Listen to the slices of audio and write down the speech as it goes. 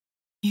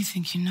You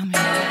think you know me?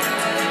 Just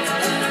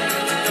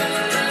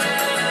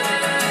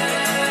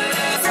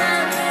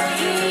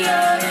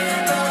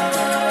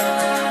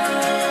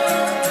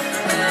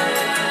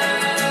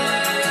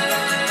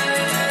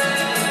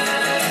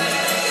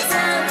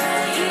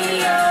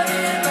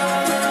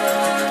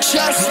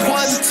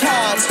one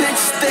time, big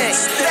stick.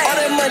 All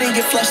that money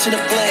get flushed in a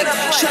blink.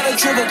 Shut a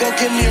dribble, go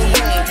give me a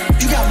ring.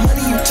 You got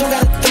money, you don't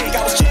gotta think.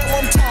 I was jail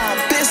one time,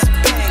 bitch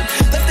bang.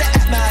 Left the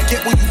app, now I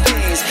get what you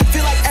things.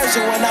 Feel like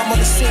Ezra when I'm on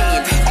the scene.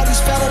 All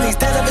these felonies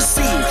they never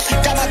seen.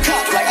 Got my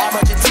cup like I'm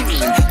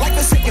Argentine. Like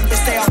the second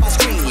bitch stay on my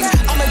screen.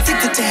 I'm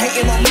addicted to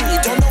hating on me.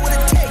 Don't know what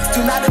it takes,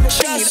 do not a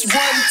machine. Just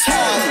one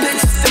time, big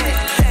stick.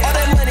 All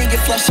that money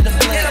get flushed in a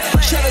blink.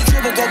 Shut a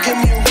dribble, go give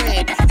me a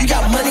ring. You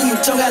got money, you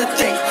don't gotta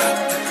think.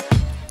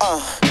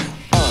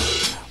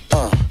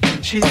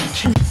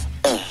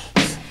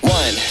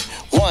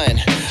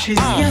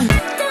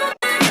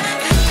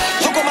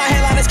 Look on my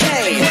hairline is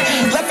cane.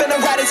 Left and the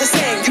right is the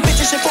same. You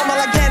bitches should form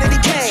like Danny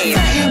Kane.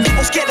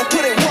 People scared to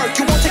put in work.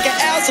 You won't take an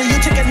L, so you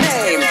take a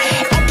name.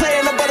 I'm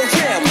playing up on the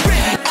rim.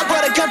 I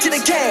brought a gun to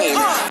the game.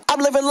 I'm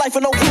living life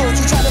with no rules.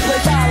 You try to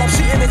play foul, I'm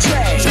shooting the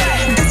tray.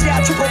 This year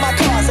I triple my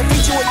cars. I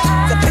beat you with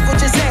the pickle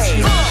just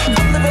aim.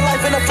 I'm living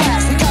life in a flash.